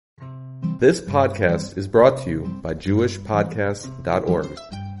This podcast is brought to you by JewishPodcasts.org.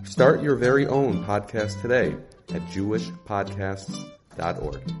 Start your very own podcast today at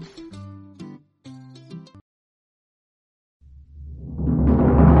JewishPodcasts.org.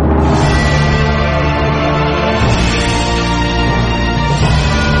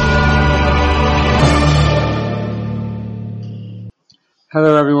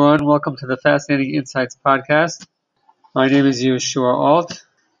 Hello everyone, welcome to the Fascinating Insights podcast. My name is Yeshua Alt,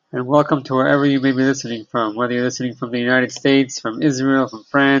 and welcome to wherever you may be listening from, whether you're listening from the United States, from Israel, from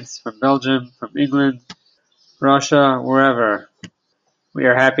France, from Belgium, from England, Russia, wherever. We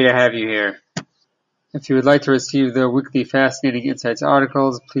are happy to have you here. If you would like to receive the weekly Fascinating Insights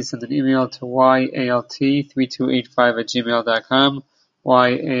articles, please send an email to yalt3285@gmail.com,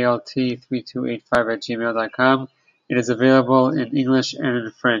 yalt3285@gmail.com. It is available in English and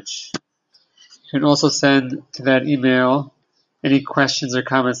in French. You can also send to that email any questions or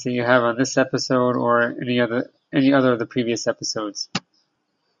comments that you have on this episode or any other of the previous episodes.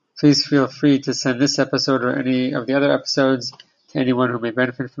 Please feel free to send this episode or any of the other episodes to anyone who may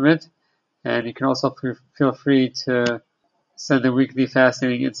benefit from it. And you can also feel free to send the weekly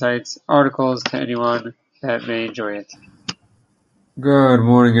Fascinating Insights articles to anyone that may enjoy it. Good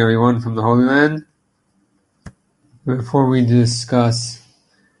morning, everyone, from the Holy Land. Before we discuss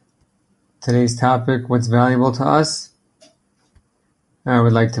today's topic, what's valuable to us, I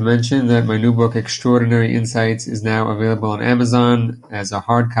would like to mention that my new book, Extraordinary Insights, is now available on Amazon as a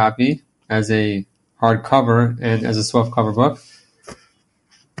hard copy, as a hardcover, and as a softcover book.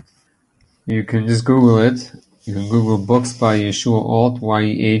 You can just Google it. You can Google books by Yeshua Alt,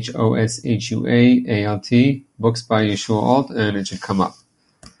 YEHOSHUA-ALT, books by Yeshua Alt, and it should come up.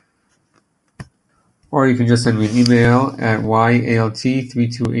 Or you can just send me an email at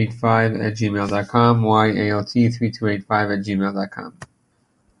yalt3285@gmail.com, yalt3285@gmail.com.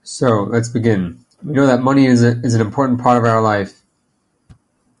 So, let's begin. We know that money is an important part of our life,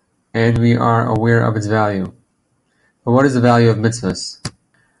 and we are aware of its value. But what is the value of mitzvahs?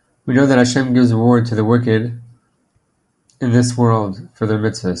 We know that Hashem gives reward to the wicked in this world for their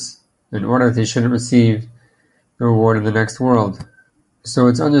mitzvahs, in order that they shouldn't receive the reward in the next world. So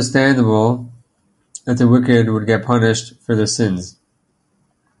it's understandable that the wicked would get punished for their sins.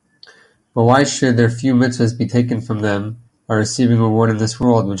 But why should their few mitzvahs be taken from them by receiving reward in this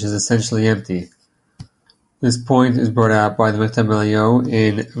world, which is essentially empty? This point is brought out by the Michtav Eliyahu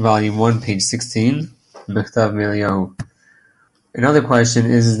in Volume 1, page 16, Michtav Eliyahu. Another question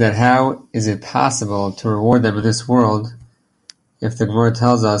is that how is it possible to reward them in this world if the Gemara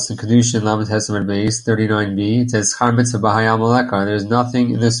tells us in Kedushin Lamed Testament base 39b, it says, Schar mitzvah b'hayal maleka, there is nothing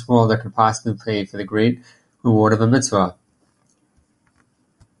in this world that can possibly pay for the great reward of a mitzvah.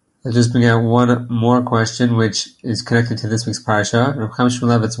 Let's just bring out one more question which is connected to this week's parsha. Rav Chaim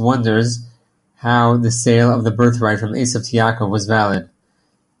Shmulevitz wonders how the sale of the birthright from Esav to Yaakov was valid.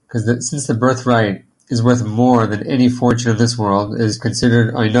 Because since the birthright is worth more than any fortune of this world, it is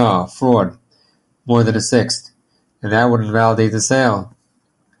considered ainah, fraud, more than a sixth, and that would invalidate the sale.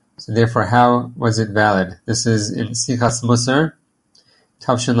 So therefore, how was it valid? This is in Sichas Musar,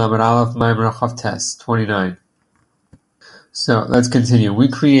 Tavshin Lamed Aleph, Maimer Chavtes, 29. So let's continue. We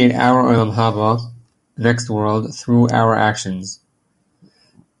create our Olam Haba, the next world, through our actions.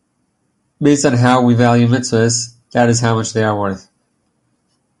 Based on how we value mitzvahs, that is how much they are worth.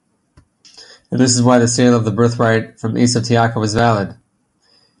 And this is why the sale of the birthright from Esav to Yaakov was valid.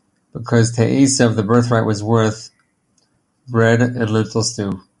 Because to Esav the birthright was worth bread and lentil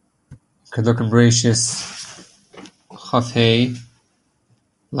stew. Could look in Bereshis Chaf Hei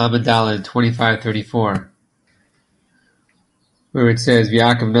Lamed Daled 25:34, where it says,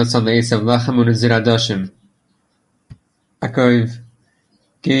 "V'Yaakov nasan le'Esav lechem u'nezir adashim." Yaakov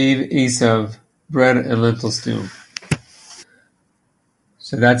gave Esav bread and lentil stew.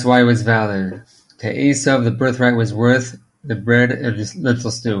 So that's why it was valid. To Esav the birthright was worth the bread and the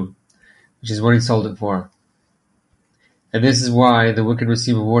lentil stew, which is what he sold it for. And this is why the wicked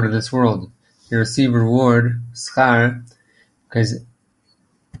receive reward in this world. They receive reward, schar, because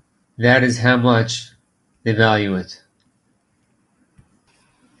that is how much they value it.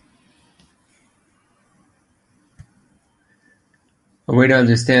 A way to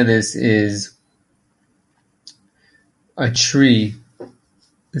understand this is a tree.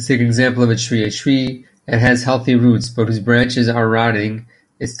 Let's take an example of a tree. A tree that has healthy roots, but whose branches are rotting,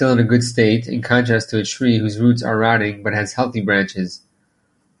 is still in a good state, in contrast to a tree whose roots are rotting but has healthy branches.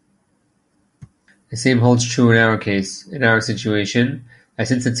 The same holds true in our case, in our situation, as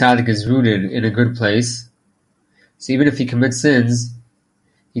since the tzaddik is rooted in a good place, so even if he commits sins,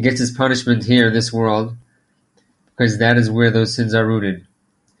 he gets his punishment here in this world, because that is where those sins are rooted.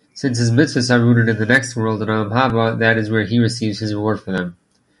 Since his mitzvahs are rooted in the next world, in Olam Haba, that is where he receives his reward for them.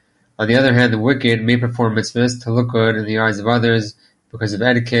 On the other hand, the wicked may perform mitzvahs to look good in the eyes of others because of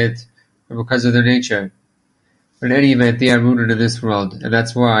etiquette or because of their nature. But in any event, they are rooted in this world, and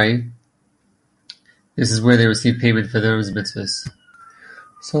that's why this is where they receive payment for those mitzvahs.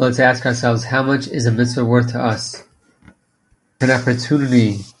 So let's ask ourselves, how much is a mitzvah worth to us? An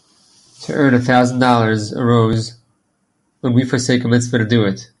opportunity to earn $1,000 arose when we forsake a mitzvah to do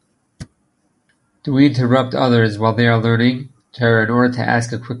it. Do we interrupt others while they are learning Torah in order to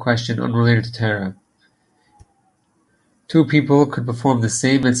ask a quick question unrelated to Torah? Two people could perform the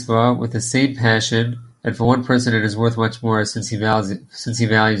same mitzvah with the same passion, and for one person it is worth much more since he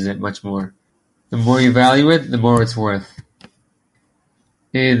values it much more. The more you value it, the more it's worth.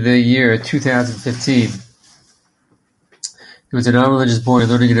 In the year 2015, there was a non-religious boy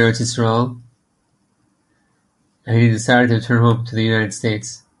learning in Eretz Yisrael, and he decided to return home to the United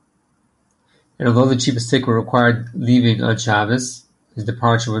States. And although the cheapest ticket required leaving on Shabbos, his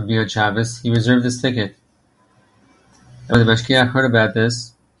departure would be on Shabbos, he reserved this ticket. And when the Mashgiach heard about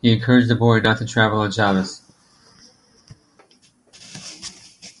this, he encouraged the boy not to travel on Shabbos.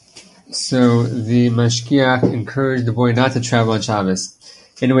 So the Mashgiach encouraged the boy not to travel on Shabbos.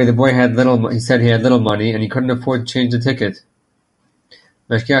 Anyway, the boy he said he had little money and he couldn't afford to change the ticket.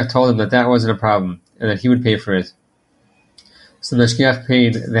 Mashgiach told him that wasn't a problem and that he would pay for it. So Mashgiach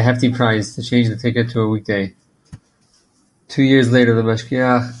paid the hefty price to change the ticket to a weekday. 2 years later, the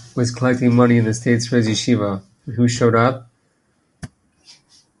Mashgiach was collecting money in the state's Res Yeshiva. Who showed up?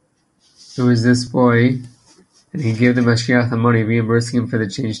 It was this boy, and he gave the Mashgiach the money, reimbursing him for the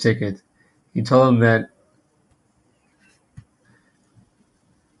changed ticket. He told him that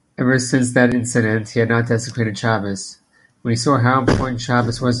ever since that incident, he had not desecrated Shabbos. When he saw how important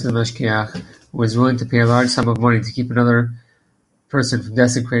Shabbos was to the Mashgiach, who was willing to pay a large sum of money to keep another person from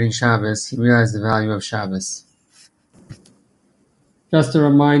desecrating Shabbos, he realized the value of Shabbos. Just a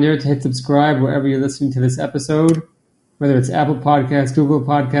reminder to hit subscribe wherever you're listening to this episode, whether it's Apple Podcasts, Google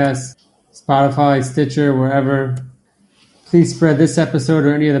Podcasts, Spotify, Stitcher, wherever. Please spread this episode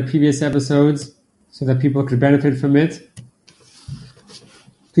or any of the previous episodes so that people could benefit from it.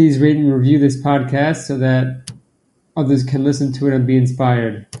 Please rate and review this podcast so that others can listen to it and be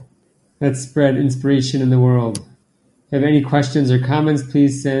inspired. Let's spread inspiration in the world. If you have any questions or comments,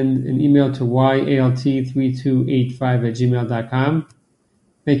 please send an email to yalt3285@gmail.com.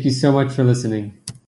 Thank you so much for listening.